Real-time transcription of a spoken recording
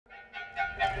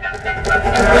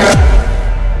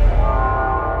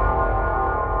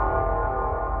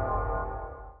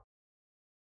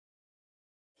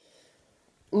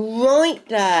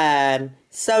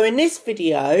So in this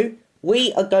video,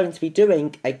 we are going to be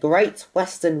doing a Great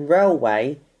Western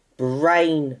Railway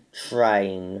brain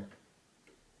train.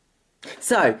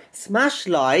 So, smash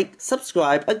like,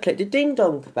 subscribe and click the ding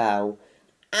dong bell.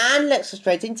 And let's go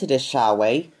straight into this, shall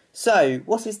we? So,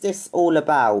 what is this all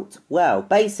about? Well,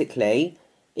 basically,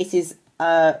 it is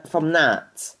from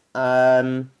that.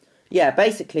 Yeah,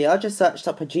 basically, I just searched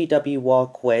up a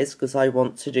GWR quiz because I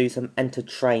want to do some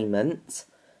entertainment.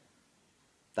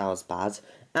 That was bad.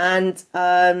 And,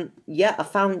 yeah, I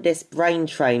found this brain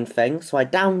train thing, so I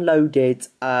downloaded,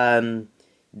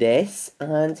 this,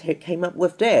 and it came up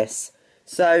with this.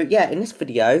 So, yeah, in this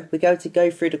video, we're going to go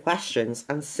through the questions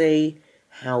and see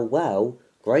how well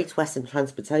Great Western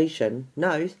Transportation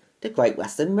knows the Great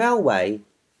Western Railway.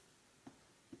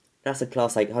 That's a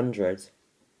Class 800.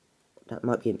 That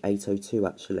might be an 802,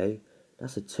 actually.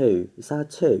 That's a 2. Is that a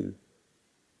 2?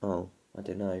 Oh, I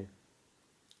don't know.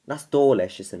 That's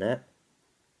Dawlish, isn't it?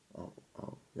 Oh.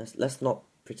 Let's not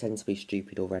pretend to be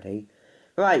stupid already.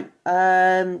 Right,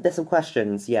 there's some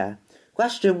questions, yeah.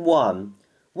 Question 1.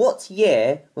 What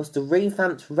year was the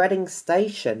revamped Reading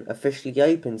Station officially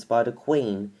opened by the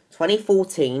Queen?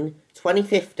 2014,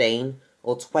 2015,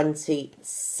 or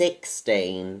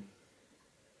 2016?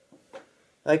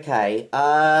 Okay,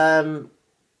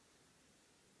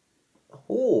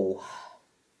 ooh.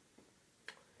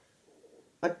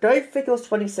 I don't think it was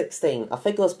 2016. I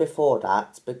think it was before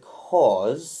that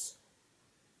because...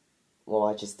 Well,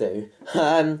 I just do.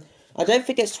 I don't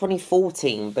think it's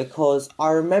 2014 because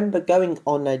I remember going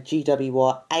on a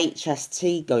GWR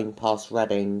HST going past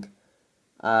Reading.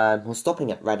 Or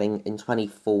stopping at Reading in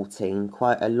 2014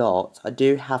 quite a lot. I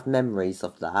do have memories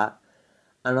of that.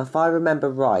 And if I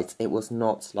remember right, it was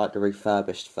not like the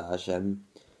refurbished version.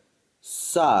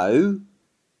 So...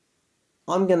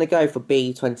 I'm going to go for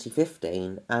B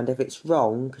 2015, and if it's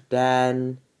wrong,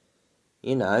 then,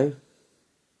 you know,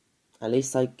 at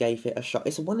least I gave it a shot.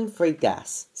 It's a 1 in 3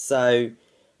 guess, so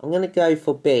I'm going to go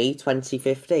for B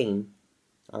 2015.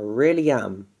 I really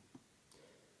am.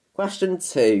 Question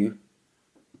 2.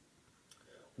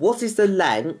 What is the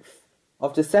length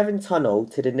of the Severn Tunnel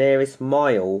to the nearest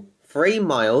mile? 3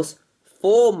 miles,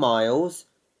 4 miles,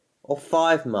 or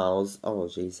 5 miles? Oh,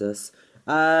 Jesus.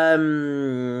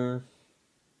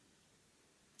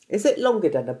 Is it longer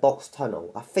than the box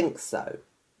tunnel? I think so.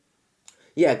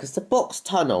 Yeah, because the box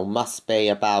tunnel must be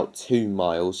about 2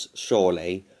 miles,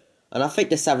 surely. And I think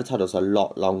the Severn Tunnel's a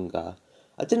lot longer.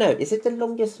 I don't know, is it the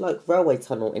longest, like, railway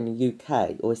tunnel in the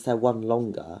UK? Or is there one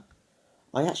longer?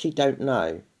 I actually don't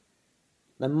know.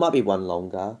 There might be one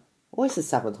longer. Or is the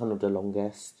Severn Tunnel the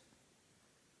longest?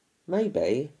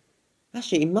 Maybe.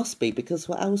 Actually, it must be, because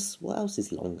what else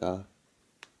is longer?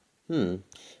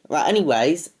 Right,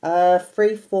 anyways,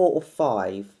 3, 4, or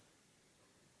 5.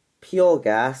 Pure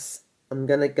gas, I'm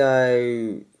gonna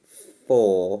go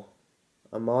 4.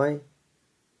 Am I?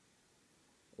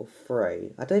 Or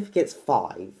 3? I don't think it's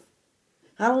 5.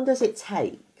 How long does it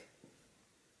take?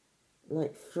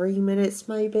 Like 3 minutes,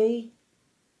 maybe?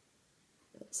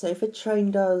 So if a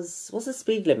train does... What's the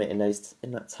speed limit in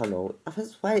that tunnel? I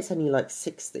swear it's only like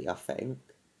 60, I think.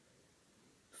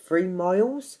 3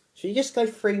 miles? Should you just go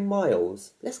 3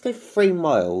 miles? Let's go 3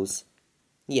 miles.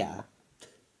 Yeah.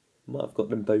 Might have got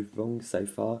them both wrong so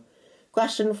far.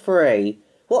 Question 3.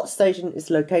 What station is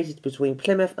located between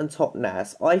Plymouth and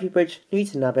Totnes? Ivybridge,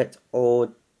 Newton Abbot,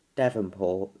 or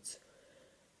Devonport?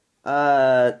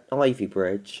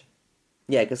 Ivybridge.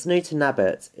 Yeah, because Newton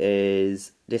Abbot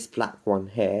is this black one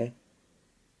here.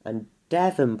 And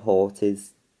Devonport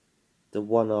is the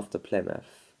one after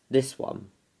Plymouth. This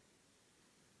one.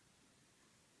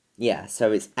 Yeah,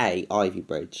 so it's A,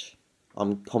 Ivybridge.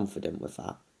 I'm confident with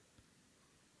that.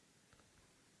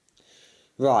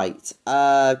 Right,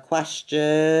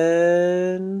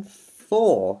 question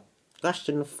 4.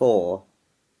 Question 4.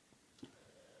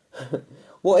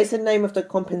 What is the name of the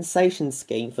compensation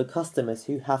scheme for customers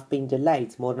who have been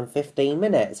delayed more than 15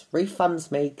 minutes? Refunds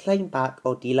made, claim back,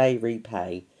 or delay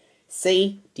repay?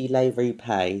 C, delay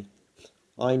repay.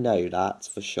 I know that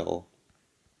for sure.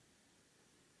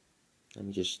 Let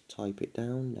me just type it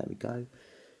down. There we go.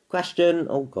 Question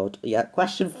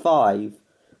 5.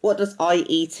 What does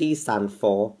IET stand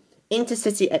for?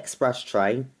 Intercity Express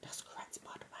Train. That's correct,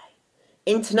 by the way.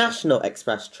 International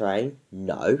Express Train.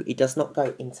 No, it does not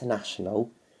go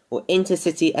international. Or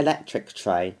Intercity Electric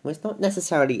Train. Well, it's not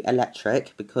necessarily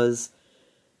electric because,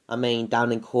 I mean,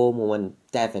 down in Cornwall and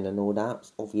Devon and all that,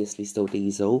 it's obviously still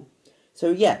diesel.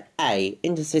 So, yeah, A,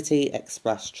 Intercity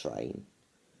Express Train.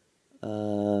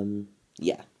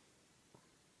 Yeah.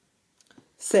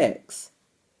 6.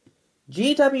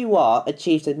 GWR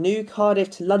achieved a new Cardiff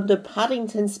to London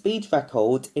Paddington speed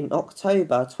record in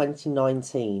October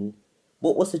 2019.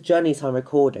 What was the journey time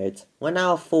recorded? 1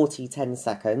 hour 40 10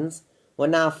 seconds,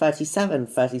 1 hour 37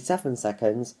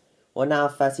 seconds, 1 hour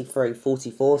 33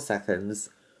 44 seconds.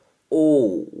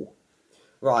 Oh,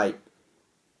 right.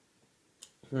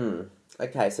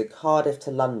 Okay, so Cardiff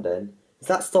to London. Is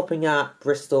that stopping at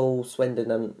Bristol,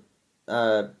 Swindon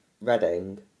and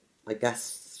Reading? I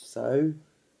guess so.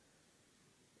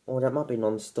 Or that might be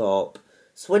non-stop.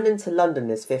 Swindon to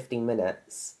London is 15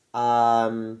 minutes.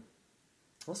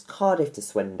 What's Cardiff to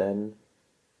Swindon?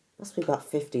 Must be about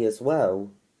 50 as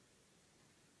well.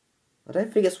 I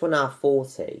don't think it's 1 hour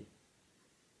 40.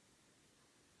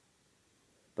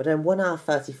 But then 1 hour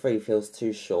 33 feels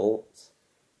too short.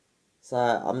 So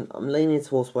I'm leaning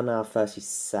towards 1 hour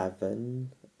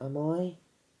 37. Am I?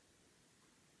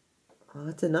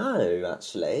 I don't know,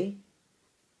 actually.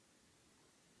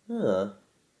 Huh.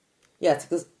 Yeah,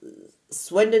 because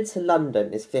Swindon to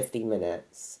London is 50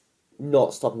 minutes,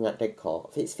 not stopping at Didcot.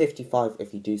 I think it's 55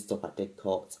 if you do stop at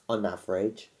Didcot, on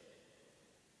average.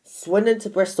 Swindon to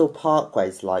Bristol Parkway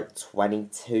is like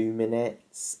 22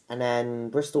 minutes, and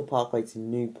then Bristol Parkway to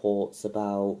Newport's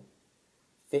about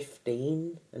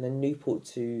 15, and then Newport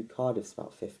to Cardiff's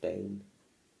about 15.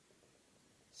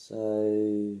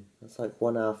 So that's like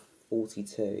 1 hour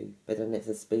 42, but then it's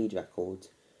a speed record.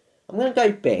 I'm going to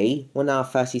go B, 1 hour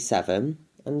 37,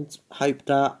 and hope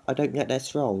that I don't get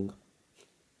this wrong.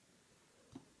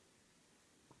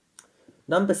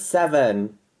 Number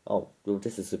 7. Oh, well,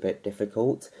 this is a bit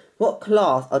difficult. What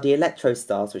class are the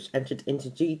Electrostars which entered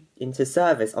into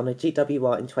service on a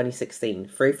GWR in 2016?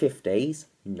 350s?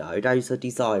 No, those are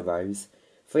Desiros.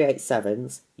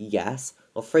 387s? Yes.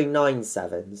 Or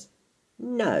 397s?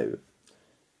 No.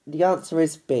 The answer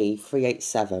is B,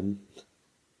 387.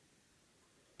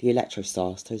 The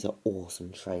Electrostars, those are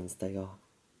awesome trains, they are.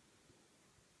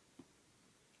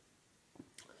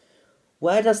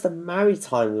 Where does the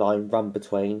maritime line run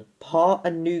between Par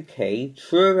and Newquay,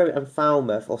 Truro and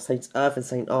Falmouth, or St. Irv and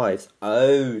St. Ives?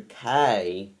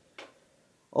 Okay.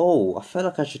 Oh, I feel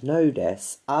like I should know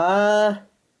this. I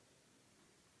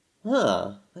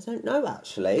don't know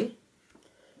actually.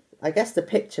 I guess the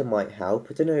picture might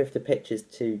help. I don't know if the picture's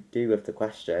to do with the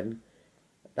question.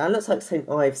 That looks like St.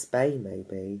 Ives Bay,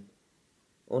 maybe.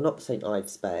 Or not St.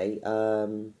 Ives Bay.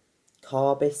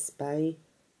 Carbis Bay?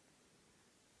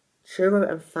 Truro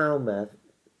and Falmouth.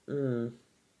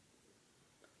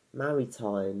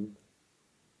 Maritime.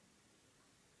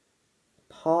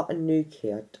 Part and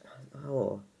Newquay.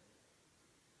 I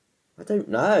don't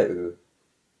know.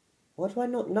 Why do I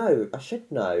not know? I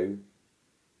should know.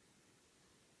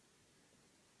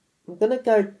 I'm gonna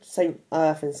go St.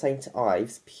 Irv and St.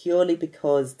 Ives purely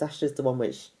because that's just the one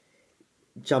which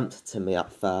jumped to me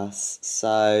at first.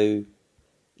 So,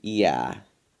 yeah.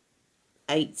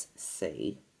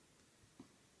 8C.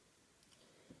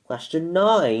 Question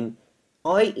 9.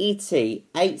 IET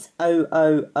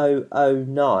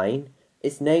 800009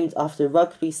 is named after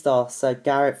rugby star Sir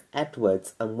Gareth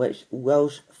Edwards and which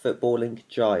Welsh footballing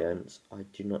giant? I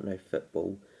do not know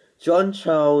football. John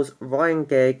Charles, Ryan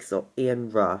Giggs, or Ian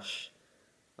Rush?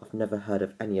 I've never heard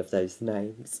of any of those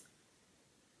names.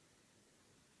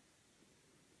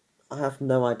 I have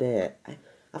no idea.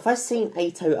 Have I seen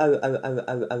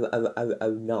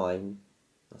 80000009?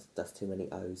 That's too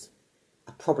many O's.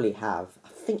 I probably have. I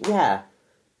think, yeah.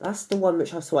 That's the one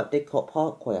which I saw at Didcot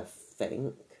Parkway, I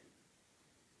think.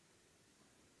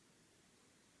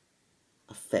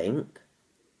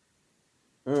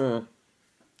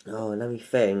 Oh, let me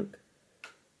think.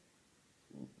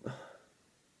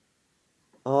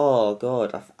 Oh,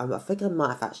 God. I think I might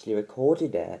have actually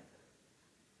recorded it.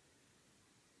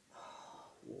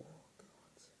 Oh, God.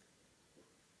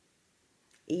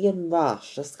 Ian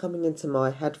Rush. That's coming into my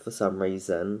head for some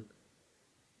reason.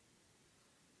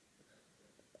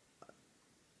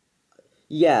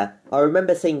 Yeah, I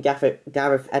remember seeing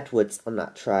Gareth Edwards on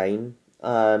that train,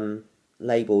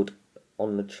 labelled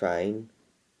on the train,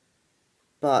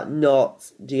 but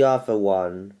not the other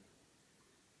one.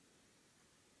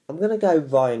 I'm gonna go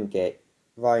Ryan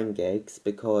Giggs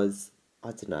because, I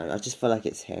don't know, I just feel like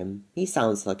it's him. He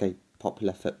sounds like a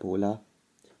popular footballer.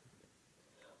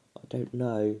 I don't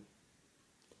know.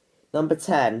 Number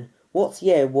 10. What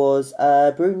year was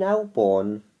Brunel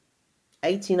born?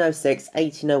 1806,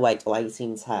 1808 or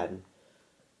 1810?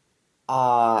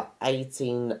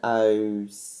 1800.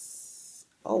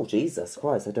 Oh, Jesus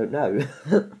Christ, I don't know.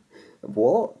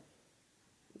 What?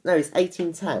 No, it's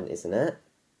 1810, isn't it?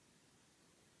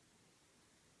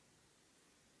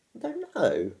 I don't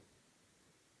know.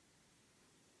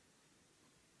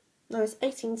 No, it's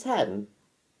 1810.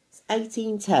 It's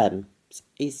 1810.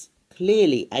 It's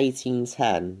clearly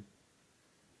 1810.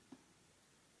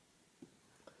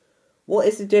 What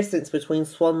is the distance between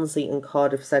Swansea and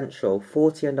Cardiff Central?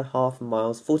 40.5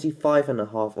 miles,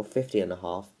 45.5, or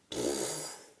 50.5?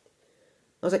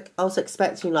 I was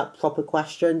expecting like proper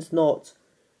questions, not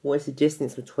what is the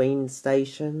distance between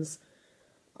stations.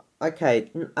 Okay,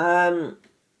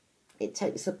 it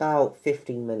takes about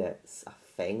 15 minutes, I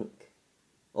think,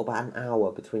 or about an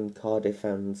hour between Cardiff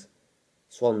and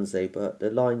Swansea, but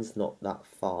the line's not that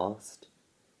fast.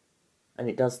 And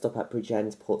it does stop at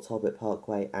Bridgend, Port Talbot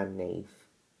Parkway and Neath.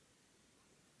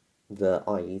 The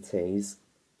IETs.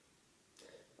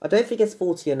 I don't think it's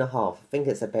 40.5, I think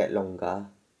it's a bit longer.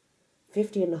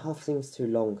 50.5 seems too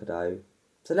long though.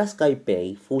 So let's go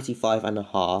B,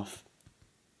 45.5.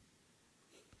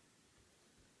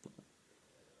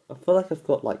 I feel like I've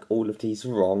got like all of these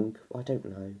wrong. I don't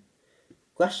know.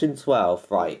 Question 12,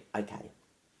 right, okay.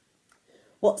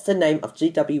 What's the name of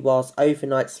GWR's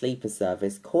overnight sleeper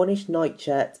service? Cornish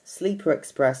Nightjet, Sleeper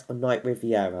Express, or Night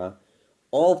Riviera?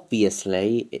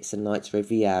 Obviously, it's a Night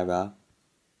Riviera.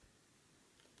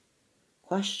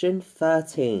 Question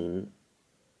 13.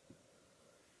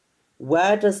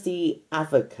 Where does the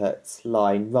Advocate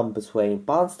line run between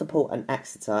Barnstaple and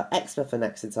Exeter, Exmouth and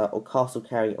Exeter, or Castle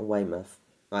Carey and Weymouth?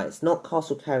 Right, it's not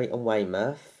Castle Carey and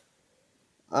Weymouth.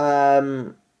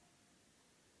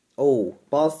 Oh,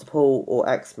 Barnstaple or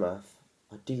Exmouth?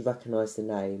 I do recognise the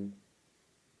name.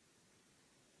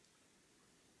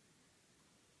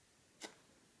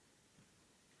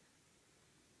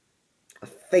 I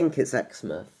think it's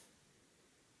Exmouth.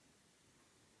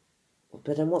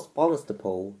 But then what's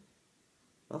Barnstaple?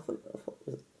 I thought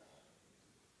it was...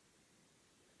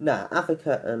 Nah,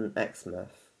 Advocate and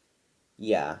Exmouth.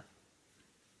 Yeah.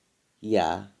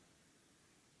 Yeah.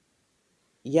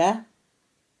 Yeah?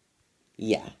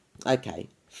 Yeah. Okay.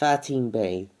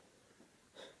 13B.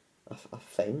 I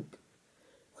think.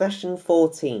 Question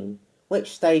 14.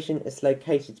 Which station is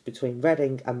located between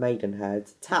Reading and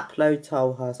Maidenhead? Taplow,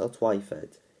 Tilehurst, or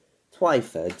Twyford?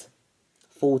 Twyford.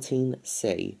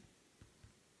 14C.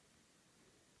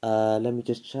 Let me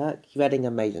just check. Reading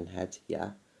and Maidenhead,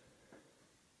 yeah.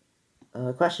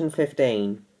 Question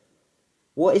 15.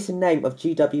 What is the name of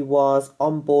GWR's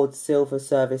onboard silver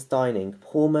service dining?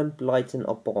 Pullman, Blyton,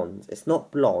 or Bond? It's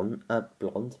not Bond.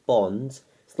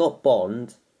 It's not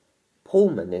Bond.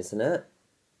 Pullman, isn't it?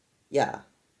 Yeah.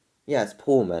 Yeah, it's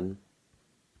Pullman.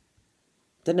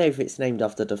 Don't know if it's named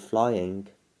after the flying.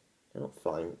 They're not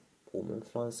flying Pullman,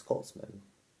 flying Scotsman.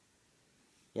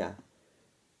 Yeah.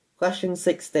 Question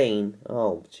 16.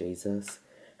 Oh, Jesus.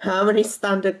 How many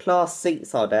standard class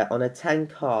seats are there on a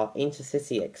 10-car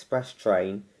intercity express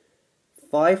train?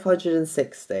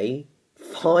 560,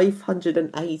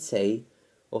 580,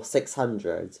 or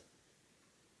 600?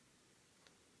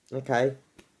 Okay.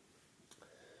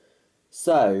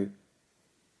 So,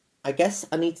 I guess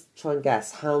I need to try and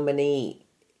guess how many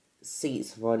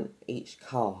seats are on each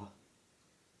car.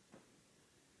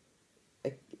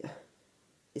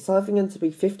 It's either going to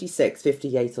be 56,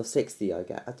 58, or 60, I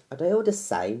guess. Are they all the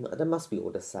same? They must be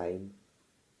all the same.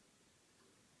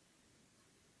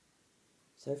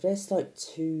 So if there's like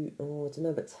two... Oh, I don't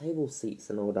know, but table seats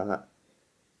and all that.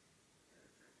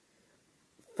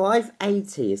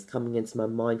 580 is coming into my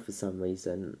mind for some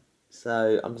reason.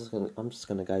 So I'm just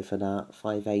gonna go for that.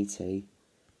 580.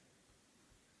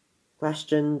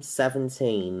 Question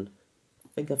 17. I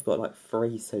think I've got like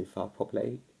 3 so far,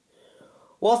 probably.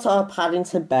 What are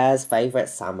Paddington Bear's favourite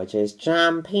sandwiches?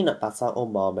 Jam, peanut butter, or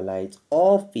marmalade?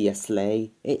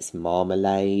 Obviously, it's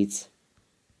marmalade.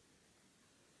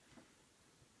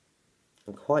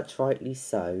 And quite rightly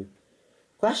so.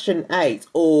 Question 8.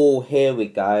 Oh, here we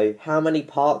go. How many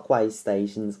parkway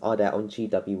stations are there on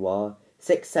GWR?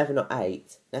 6, 7, or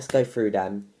 8? Let's go through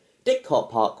them.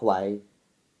 Didcot Parkway,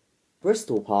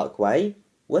 Bristol Parkway,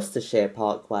 Worcestershire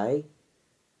Parkway,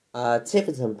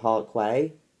 Tiverton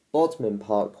Parkway, Bodmin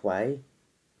Parkway.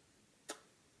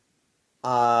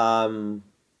 Oh,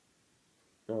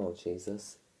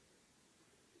 Jesus.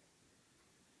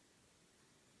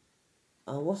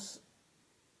 What's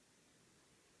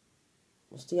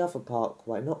the other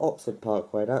parkway? Not Oxford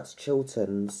Parkway, that's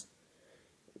Chilterns.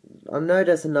 I know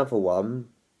there's another one.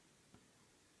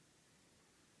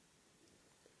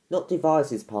 Not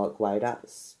Devizes Parkway,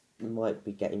 that's might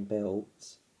be getting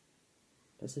built.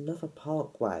 There's another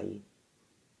parkway.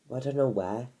 I don't know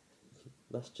where.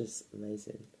 That's just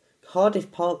amazing.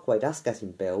 Cardiff Parkway, that's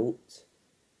getting built.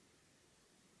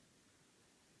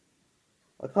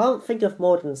 I can't think of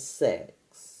more than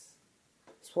 6.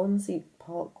 Swansea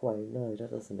Parkway, no,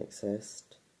 that doesn't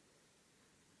exist.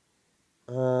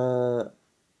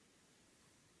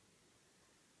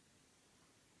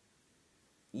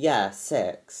 Yeah,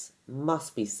 6.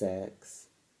 Must be 6.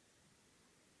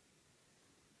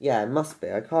 Yeah, it must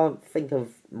be. I can't think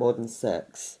of more than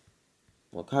 6.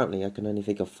 Well, currently I can only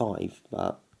think of 5,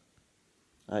 but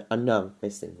I know I'm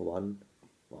missing one.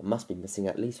 Well, I must be missing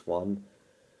at least one.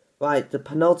 Right, the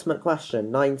penultimate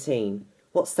question, 19.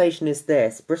 What station is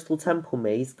this? Bristol Temple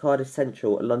Meads, Cardiff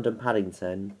Central, or London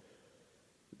Paddington?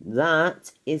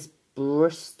 That is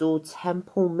Bristol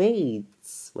Temple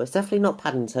Meads. Well, it's definitely not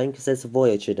Paddington because there's a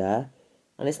Voyager there.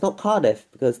 And it's not Cardiff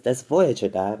because there's a Voyager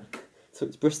there. So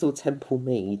it's Bristol Temple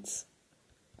Meads.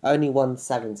 Only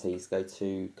 170s go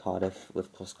to Cardiff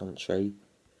with cross country.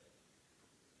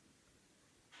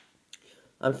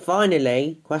 And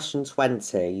finally, question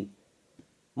 20.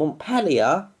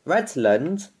 Montpellier,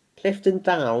 Redland, Clifton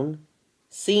Down,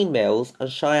 Sea Mills and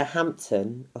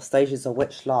Shirehampton are stations on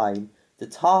which line? The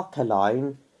Tarka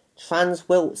line, Trans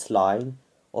Wilts line,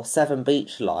 or Severn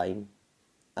Beach line?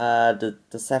 The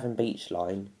Severn Beach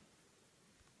line.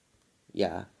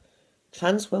 Yeah.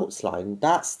 Trans Wilts line,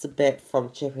 that's the bit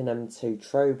from Chippenham to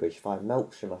Trowbridge via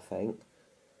Melksham, I think.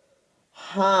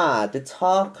 The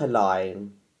Tarka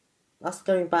line. That's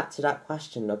going back to that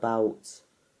question about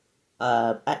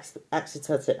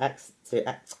Exeter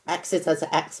to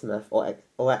Exmouth or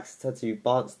Exeter to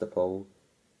Barnstaple.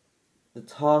 The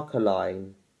Tarka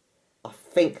line. I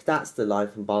think that's the line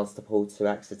from Barnstaple to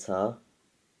Exeter.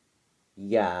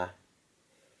 Yeah.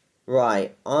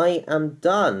 Right, I am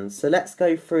done. So let's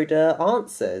go through the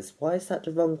answers. Why is that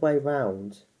the wrong way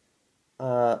round?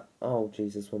 Oh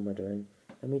Jesus, what am I doing?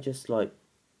 Let me just turn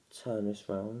this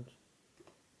round.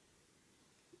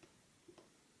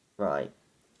 Right.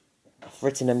 I've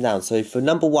written them down. So for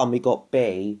number 1 we got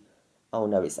B. Oh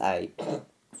no, it's A.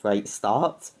 Great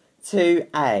start.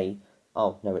 2A.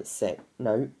 Oh no, it's C.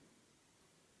 No,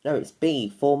 it's B.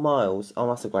 4 miles. Oh,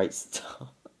 that's a great start.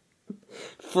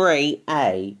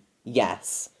 3A.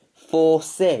 Yes.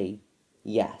 4C.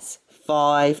 Yes.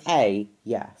 5A.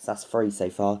 Yes, that's 3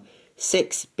 so far.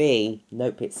 6B.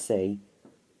 Nope, it's C.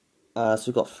 So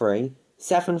we've got 3.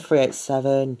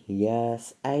 7387,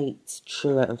 yes. 8,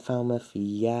 Truett and Falmouth,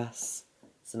 yes.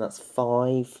 So that's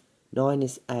 5. 9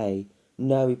 is A.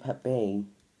 No, we put B.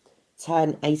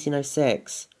 10,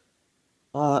 1806.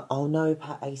 Oh no, we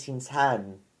put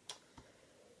 1810.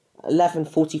 11,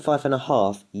 45 and a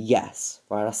half, yes.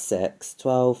 Right, that's 6.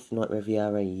 12, Night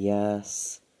Riviera,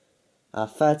 yes.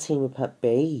 13, we put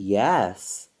B,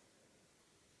 yes.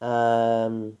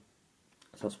 So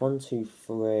it's 1, 2,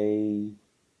 3...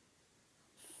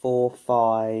 4,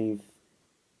 5,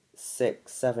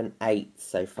 6, 7, 8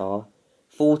 so far.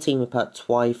 14 we put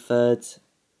Twyford,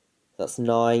 that's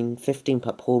 9. 15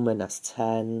 put Pullman, that's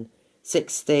 10.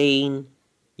 16,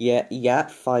 yeah,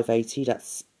 580,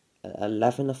 that's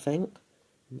 11 I think.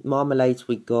 Marmalade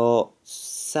we got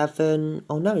 7.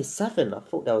 Oh no, it's 7, I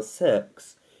thought there was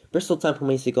 6. Bristol Temple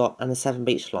Meads we got, and the Severn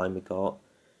Beach line we got.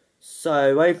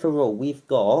 So overall we've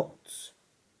got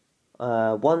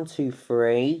 1, 2,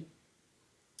 3...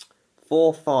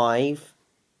 4, 5,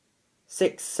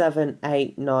 6, 7,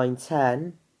 8, 9,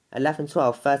 10, 11,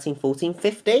 12, 13, 14,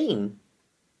 15.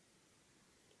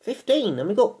 15, and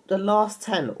we got the last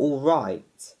 10 all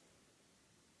right.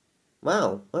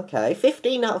 Wow, okay.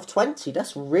 15 out of 20,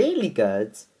 that's really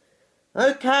good.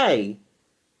 Okay.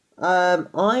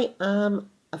 I am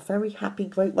a very happy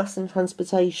Great Western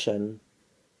Transportation.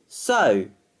 So,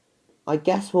 I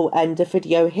guess we'll end the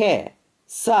video here.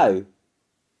 So,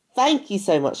 thank you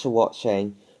so much for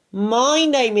watching. My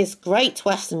name is Great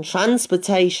Western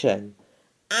Transportation.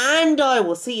 And I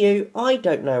will see you, I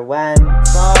don't know when.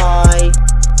 Bye.